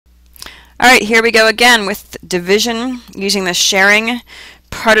All right, here we go again with division using the sharing,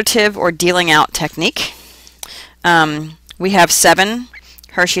 partitive, or dealing out technique. We have 7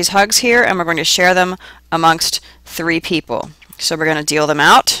 Hershey's Hugs here, and we're going to share them amongst 3 people. So we're going to deal them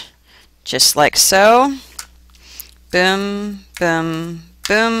out, just like so. Boom, boom,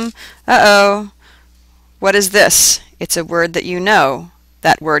 boom. Uh-oh. What is this? It's a word that you know.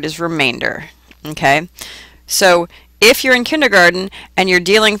 That word is remainder. Okay? So if you're in kindergarten and you're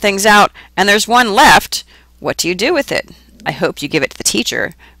dealing things out and there's one left, what do you do with it? I hope you give it to the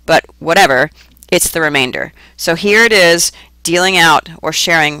teacher, but whatever, it's the remainder. So here it is, dealing out or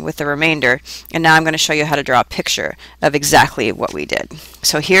sharing with the remainder, and now I'm going to show you how to draw a picture of exactly what we did.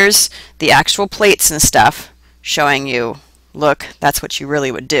 So here's the actual plates and stuff showing you, look, that's what you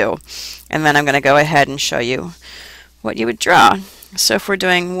really would do. And then I'm going to go ahead and show you what you would draw. So if we're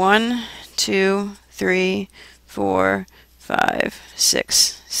doing 1, 2, 3, 4, 5,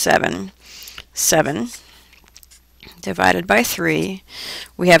 6, 7, 7 divided by 3.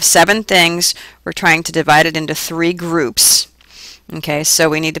 We have 7 things. We're trying to divide it into 3 groups. Okay, so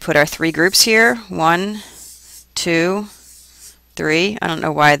we need to put our 3 groups here. 1, 2, 3. I don't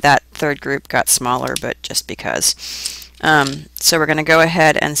know why that third group got smaller, but just because. So we're going to go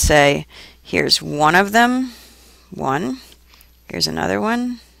ahead and say, here's one of them. 1. Here's another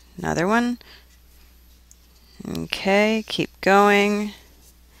one. Another one. Okay, keep going,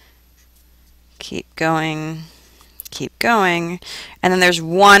 keep going, keep going, and then there's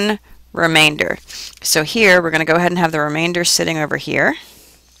one remainder. So here we're going to go ahead and have the remainder sitting over here.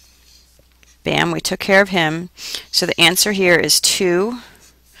 Bam, we took care of him. So the answer here is 2,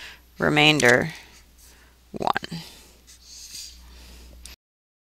 remainder 1.